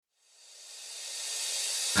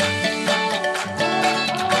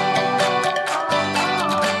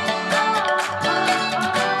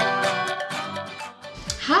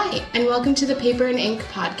and welcome to the Paper and Ink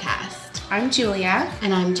podcast. I'm Julia.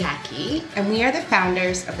 And I'm Jackie. And we are the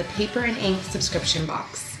founders of the Paper and Ink subscription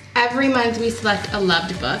box. Every month we select a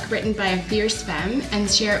loved book written by a fierce femme and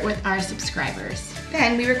share it with our subscribers.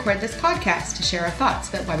 Then we record this podcast to share our thoughts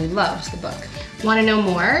about why we loved the book. Want to know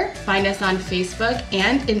more? Find us on Facebook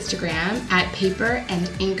and Instagram at Paper and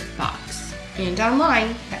Ink Box. And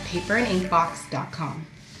online at paperandinkbox.com.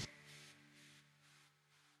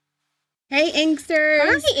 Hey, Inksters!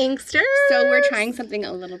 Hi, Inksters! So we're trying something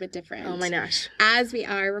a little bit different. Oh my gosh. As we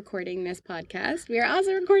are recording this podcast, we are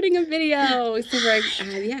also recording a video. So we're,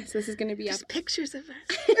 yes, this is going to be Just up. pictures of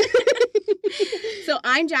us. So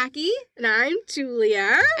I'm Jackie. And I'm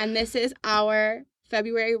Julia. And this is our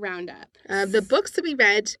February roundup. The books that we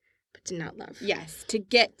read but did not love. Yes, to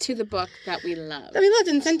get to the book that we love. That we loved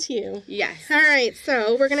and sent to you. Yes. All right,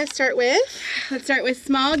 so we're going to start with... Let's start with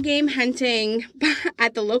Small Game Hunting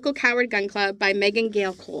at the Local Coward Gun Club by Megan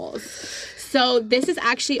Gale Coles. So this is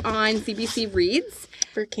actually on CBC Reads.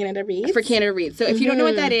 For Canada Reads. For Canada Reads. So if you don't know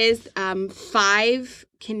what that is, 5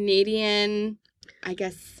 Canadian, I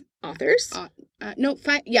guess... Authors?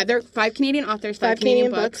 There are 5 Canadian authors, 5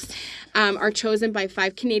 Canadian books are chosen by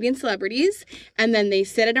 5 Canadian celebrities, and then they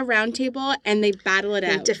sit at a round table and they battle it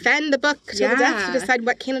out. Defend the book to the death to decide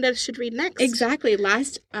what Canada should read next. Exactly.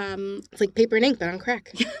 It's like Paper and Ink, but on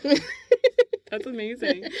crack. That's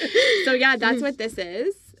amazing. So yeah, that's what this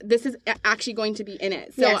is. This is actually going to be in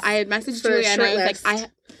it. So yes. I had messaged Julia and I was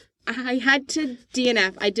like, I had to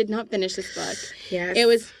DNF. I did not finish this book. Yes. It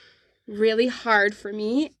was really hard for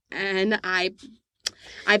me, and I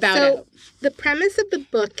bowed out. So the premise of the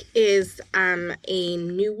book is a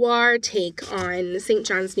noir take on St.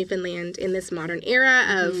 John's, Newfoundland in this modern era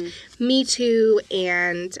of Me Too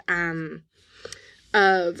and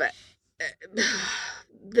of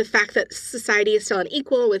the fact that society is still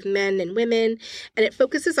unequal with men and women. And it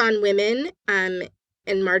focuses on women and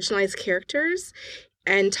marginalized characters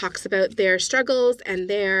and talks about their struggles and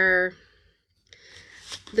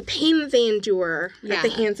the pain that they endure at the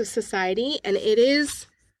hands of society, and it is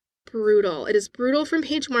brutal. It is brutal from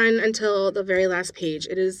page 1 until the very last page.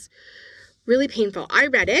 It is really painful. I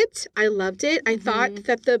read it. I loved it. I thought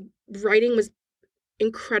that the writing was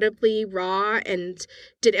incredibly raw and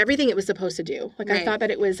did everything it was supposed to do. I thought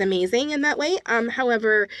that it was amazing in that way.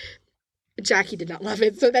 However, Jackie did not love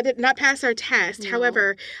it, so that did not pass our test. No.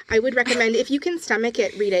 However, I would recommend, if you can stomach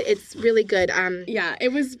it, read it. It's really good.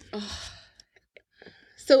 It was...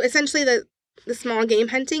 So essentially the Small Game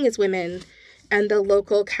Hunting is women and the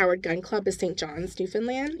Local Coward Gun Club is St. John's,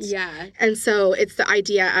 Newfoundland. Yeah. And so it's the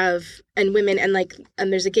idea of, and women, and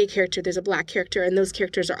there's a gay character, there's a black character, and those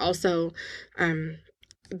characters are also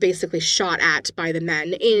basically shot at by the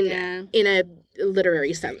men in a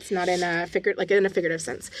literary sense, not in a figurative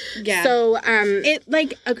sense. Yeah. So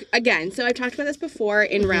again, so I've talked about this before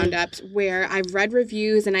in roundups where I've read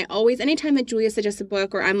reviews, and I always, anytime that Julia suggests a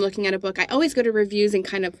book or I'm looking at a book, I always go to reviews and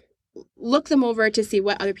kind of look them over to see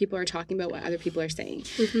what other people are talking about, what other people are saying.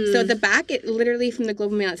 So at the back, it literally from the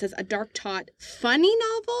Globe and Mail, it says a dark, taut, funny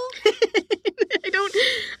novel. I don't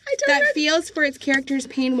that feels for its characters'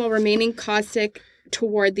 pain while remaining caustic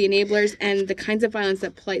toward the enablers and the kinds of violence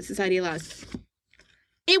that polite society allows.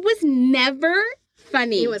 It was never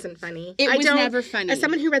funny. It wasn't funny. It was never funny. As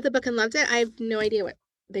someone who read the book and loved it, I have no idea what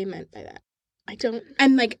they meant by that. I don't.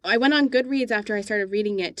 And I went on Goodreads after I started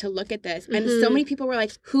reading it to look at this, and so many people were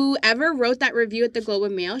like, whoever wrote that review at the Globe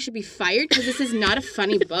and Mail should be fired because this is not a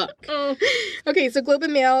funny book. Okay, so Globe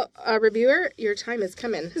and Mail reviewer, your time is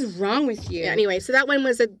coming. What is wrong with you? Yeah, anyway, so that one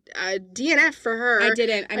was a DNF for her. I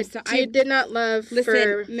didn't. I did not love.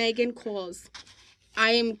 Listen, Megan Coles.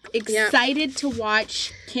 I am excited to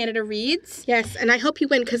watch Canada Reads. Yes, and I hope you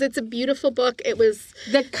win because it's a beautiful book.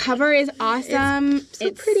 The cover is awesome.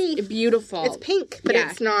 It's pretty. Beautiful. It's pink, but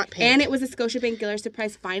it's not pink. And it was a Scotiabank Gillarster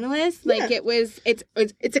Prize finalist.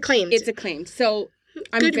 It's acclaimed. It's acclaimed. So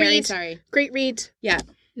I'm Good very read. sorry. Great read. Yeah.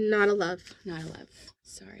 Not a love.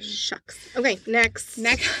 Sorry. Shucks. Okay, next.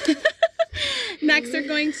 Next we're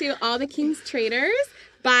going to All the King's Traitors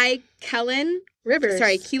by Keelan Rivers.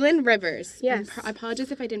 Yes. I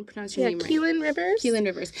apologize if I didn't pronounce your name right. Keelan Rivers. Keelan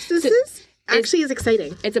Rivers. This is actually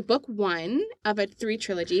exciting. It's a book 1 of a 3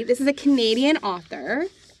 trilogy. This is a Canadian author.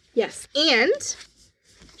 Yes. And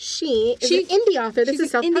she is an indie author. This is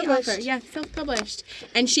self-published. Indie author. Yeah, self-published.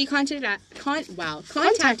 And she contacted us.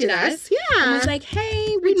 Yeah. And was like,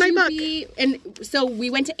 hey, read my book. And so we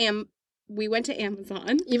went to we went to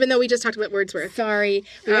Amazon. Even though we just talked about Wordsworth. Sorry.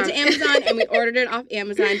 We went to Amazon and we ordered it off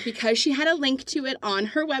Amazon because she had a link to it on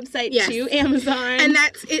her website to Amazon. And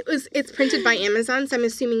it's printed by Amazon, so I'm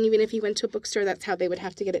assuming even if you went to a bookstore, that's how they would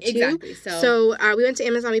have to get it too. Exactly. So we went to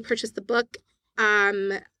Amazon, we purchased the book,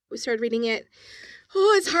 we started reading it.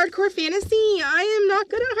 Oh, it's hardcore fantasy. I am not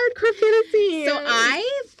good at hardcore fantasy. So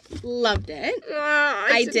I loved it.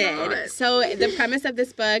 I did. Not. So the premise of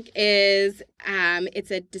this book is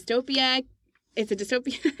it's a dystopia. It's a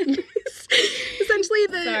dystopia.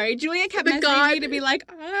 Essentially, Sorry, Julia kept messaging me to be like,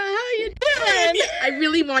 how you doing? I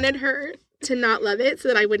really wanted her to not love it so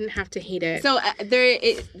that I wouldn't have to hate it. So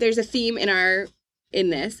there's a theme in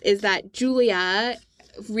this is that Julia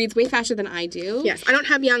reads way faster than I do. Yes, I don't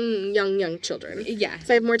have young children. Yeah.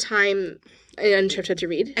 So I have more time uninterrupted to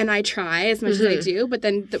read. And I try as much as I do, but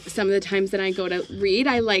then some of the times that I go to read,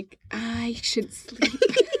 I should sleep.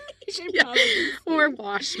 I should probably sleep. Or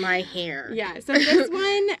wash my hair. Yeah, so this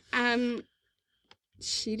one,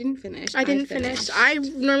 she didn't finish. I didn't finish. I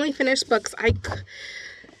normally finish books.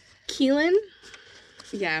 Keelan?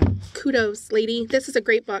 Yeah. Kudos, lady. This is a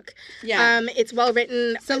great book. Yeah. It's well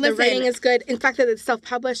written. So the writing is good. In fact, that it's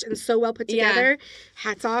self-published and so well put together. Yeah.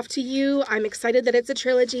 Hats off to you. I'm excited that it's a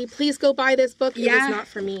trilogy. Please go buy this book. It was not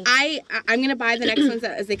for me. I'm going to buy the next ones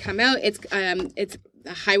as they come out. It's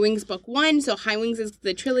High Wings Book 1. So High Wings is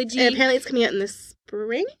the trilogy. And apparently it's coming out in the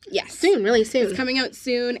spring? Yes. Soon, really soon. It's coming out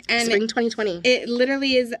soon. And spring 2020. It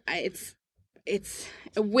literally is, it's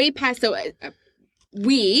way past, so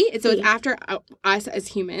it's after us as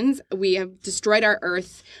humans, we have destroyed our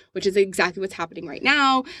Earth, which is exactly what's happening right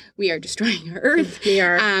now. We are destroying our Earth. We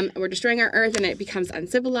are. We're destroying our Earth, and it becomes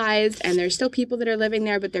uncivilized. And there's still people that are living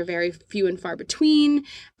there, but they're very few and far between.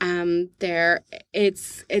 It's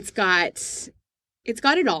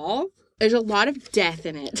got it all. There's a lot of death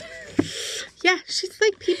in it. Yeah, she's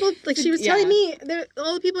like people. Like she was telling me,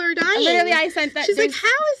 all the people are dying. Literally, I sent that. She's like, how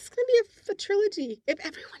is this going to be a trilogy if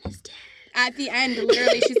everyone is dead? At the end,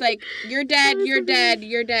 literally, she's like, you're dead, you're dead,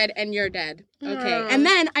 you're dead, and you're dead. Okay. And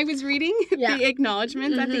then I was reading the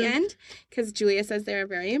acknowledgments at the end, because Julia says they're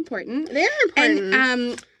very important. They are important.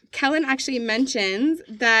 And Kellen actually mentions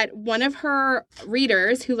that one of her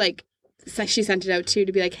readers who, she sent it out to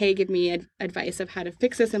be like, hey, give me advice of how to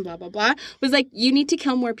fix this and blah, blah, blah, was like, you need to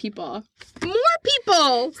kill more people. More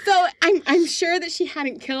people! So I'm sure that she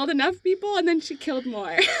hadn't killed enough people, and then she killed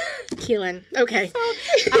more. Keelan. Okay. So,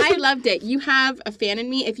 I loved it. You have a fan in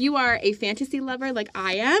me. If you are a fantasy lover like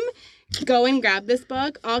I am, go and grab this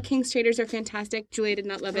book. All King's Traders are fantastic. Julia did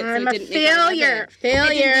not love it, so it didn't make her love it. Failure. It didn't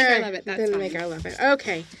make her love it. That's didn't fine. make her love it.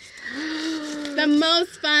 Okay. The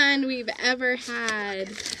most fun we've ever had.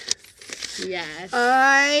 Yes.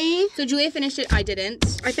 So Julia finished it. I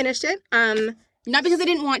didn't. I finished it. Not because I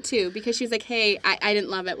didn't want to, because she's like, hey, I didn't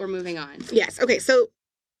love it. We're moving on. Yes. Okay. So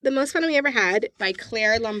The Most Fun We Ever Had by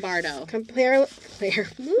Claire Lombardo. Claire.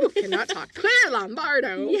 Cannot talk. Claire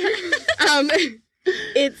Lombardo. Yeah.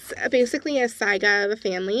 It's basically a saga of a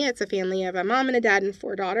family. It's a family of a mom and a dad and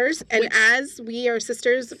 4 daughters. And as we are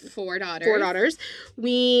sisters, 4 daughters. 4 daughters.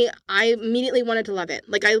 I immediately wanted to love it.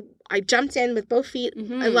 Like I jumped in with both feet.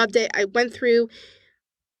 Mm-hmm. I loved it. I went through.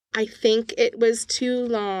 I think it was too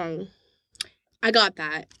long. I got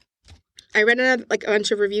that. I read a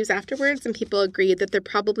bunch of reviews afterwards, and people agreed that there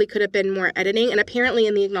probably could have been more editing. And apparently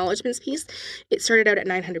in the acknowledgments piece, it started out at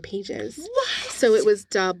 900 pages. What? So it was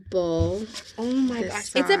double. Oh my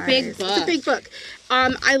gosh. It's a big book. It's a big book.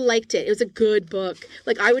 I liked it. It was a good book.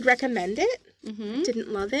 I would recommend it. Mm-hmm.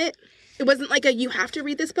 Didn't love it. It wasn't like you have to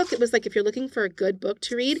read this book. It was like if you're looking for a good book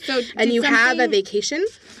to read and you have a vacation.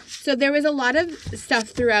 So there was a lot of stuff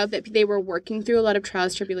throughout that they were working through, a lot of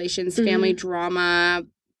trials, tribulations, family drama.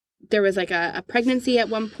 There was a pregnancy at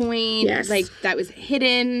one point, that was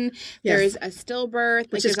hidden. Yes. There's a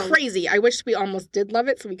stillbirth, which is crazy. I wish we almost did love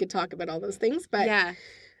it so we could talk about all those things, but yeah,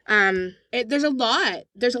 there's a lot.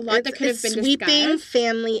 There's a lot that could have been sweeping discussed.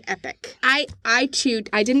 Family epic. I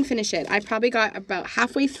didn't finish it. I probably got about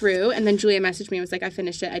halfway through, and then Julia messaged me and was like, I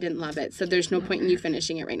finished it. I didn't love it, so there's no point in you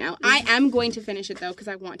finishing it right now. I am going to finish it though because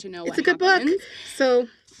I want to know. It's a good book. So.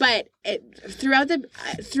 But throughout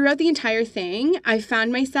the entire thing, I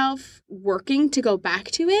found myself working to go back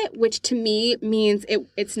to it, which to me means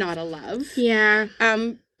it's not a love. Yeah.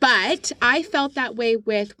 But I felt that way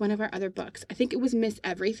with one of our other books. I think it was Miss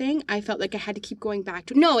Everything. I felt like I had to keep going back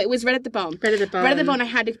to it. No, it was Red at the Bone. Red at the Bone. Red at the Bone, I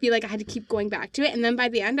had to feel like I had to keep going back to it. And then by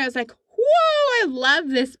the end, I was like, whoa, I love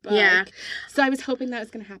this book. Yeah. So I was hoping that was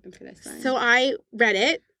going to happen for this one. So I read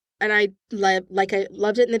it. and I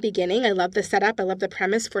loved it in the beginning. I love the setup. I love the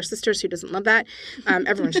premise. 4 sisters. Who doesn't love that?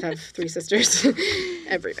 Everyone should have 3 sisters.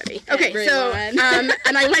 Everybody. Okay, Everyone. so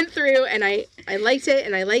and I went through and I liked it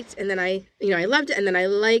and I liked and then I loved it and then I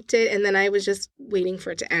liked it and then I was just waiting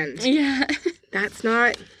for it to end. Yeah. That's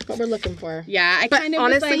not what we're looking for. Yeah, I kind of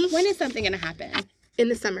honestly, was like, when is something going to happen? In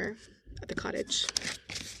the summer at the cottage.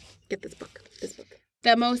 Get this book.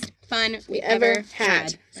 The most fun we ever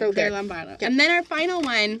had. So Claire good. Lombardo. Yep. And then our final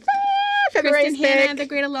one, February Kristen Hanna, The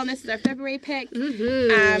Great Alone. This is our February pick.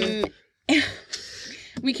 Mm-hmm.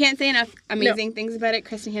 We can't say enough amazing things about it.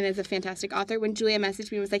 Kristen Hanna is a fantastic author. When Julia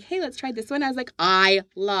messaged me and was like, hey, let's try this one, I was like, I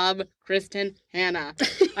love Kristen Hanna.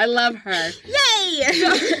 I love her. Yay!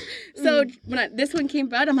 So when this one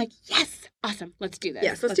came out, I'm like, yes, awesome. Let's do this.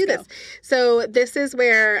 Yes, let's do this. So this is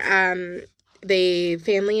where the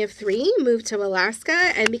family of 3 moved to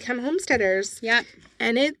Alaska and become homesteaders. Yep.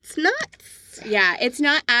 And it's nuts. Yeah, it's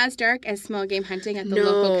not as dark as small game hunting at the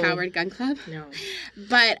local Coward Gun Club. No.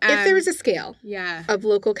 But if there was a scale of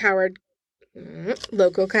local Coward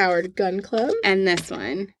Gun Club. And this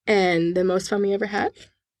one. And the most fun we ever had.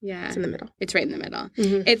 Yeah. It's in the middle. It's right in the middle.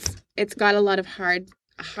 Mm-hmm. It's got a lot of hard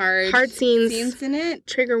scenes in it.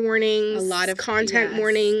 Trigger warnings. A lot of content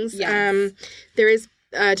warnings. Yes. There is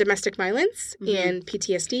domestic violence and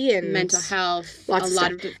PTSD and mental health. Lots of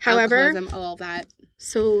stuff. Of however, alcoholism, all that.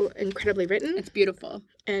 So incredibly written. It's beautiful.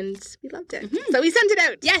 And we loved it. Mm-hmm. So we sent it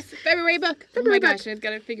out. Yes, February book. February book. Gosh, I've got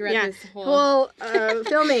to figure out this whole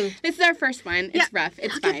filming. This is our first one. It's rough.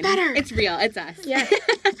 It's fine. Better. It's real. It's us. Yeah.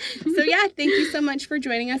 So thank you so much for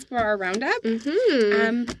joining us for our roundup.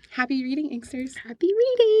 Mm-hmm. Happy reading, Inksters. Happy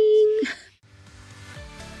reading.